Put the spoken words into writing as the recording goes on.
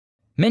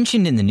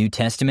Mentioned in the New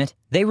Testament,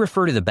 they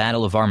refer to the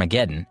Battle of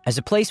Armageddon as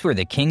a place where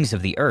the kings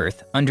of the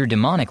earth, under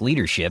demonic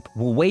leadership,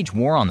 will wage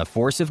war on the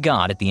force of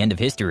God at the end of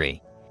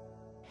history.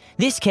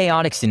 This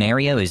chaotic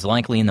scenario is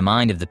likely in the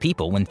mind of the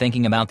people when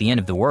thinking about the end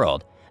of the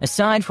world,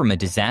 aside from a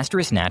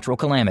disastrous natural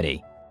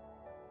calamity.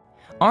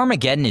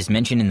 Armageddon is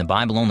mentioned in the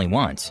Bible only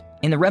once,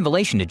 in the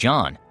Revelation to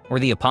John, or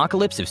the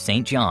Apocalypse of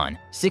St. John,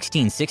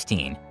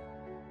 16:16.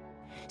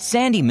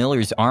 Sandy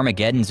Miller's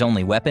Armageddon's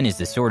only weapon is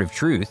the sword of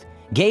truth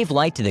gave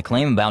light to the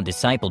claim about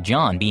disciple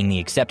John being the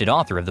accepted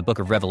author of the book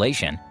of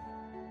Revelation.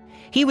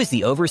 He was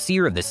the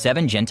overseer of the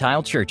 7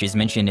 Gentile churches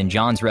mentioned in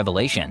John's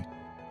Revelation.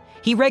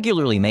 He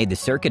regularly made the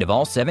circuit of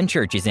all 7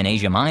 churches in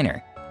Asia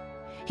Minor.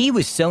 He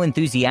was so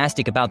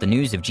enthusiastic about the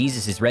news of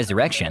Jesus'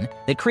 resurrection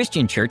that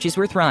Christian churches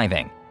were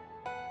thriving.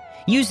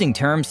 Using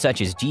terms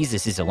such as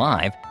Jesus is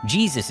alive,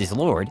 Jesus is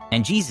Lord,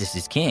 and Jesus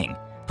is King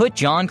put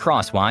John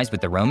crosswise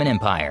with the Roman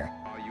Empire.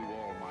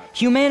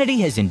 Humanity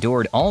has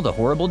endured all the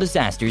horrible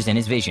disasters in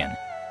his vision.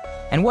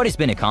 And what has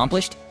been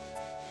accomplished?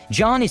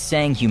 John is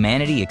saying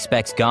humanity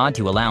expects God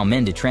to allow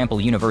men to trample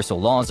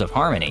universal laws of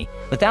harmony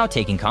without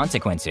taking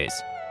consequences.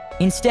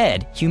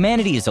 Instead,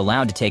 humanity is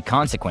allowed to take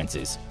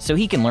consequences so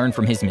he can learn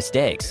from his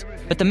mistakes.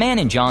 But the man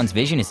in John's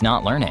vision is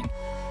not learning.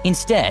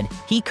 Instead,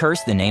 he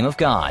cursed the name of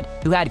God,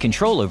 who had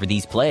control over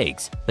these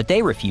plagues, but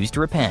they refused to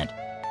repent.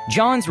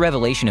 John's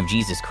revelation of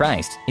Jesus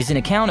Christ is an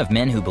account of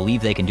men who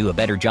believe they can do a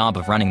better job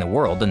of running the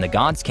world than the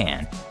gods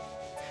can.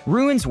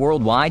 Ruins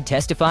worldwide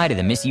testify to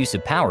the misuse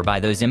of power by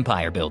those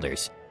empire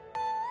builders.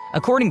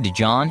 According to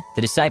John,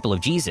 the disciple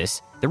of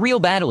Jesus, the real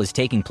battle is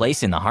taking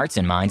place in the hearts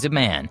and minds of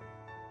man.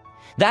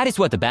 That is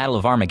what the Battle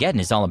of Armageddon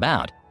is all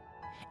about.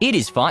 It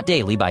is fought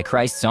daily by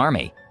Christ's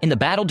army, in the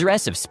battle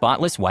dress of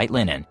spotless white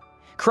linen.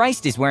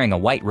 Christ is wearing a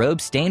white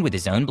robe stained with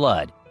his own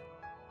blood.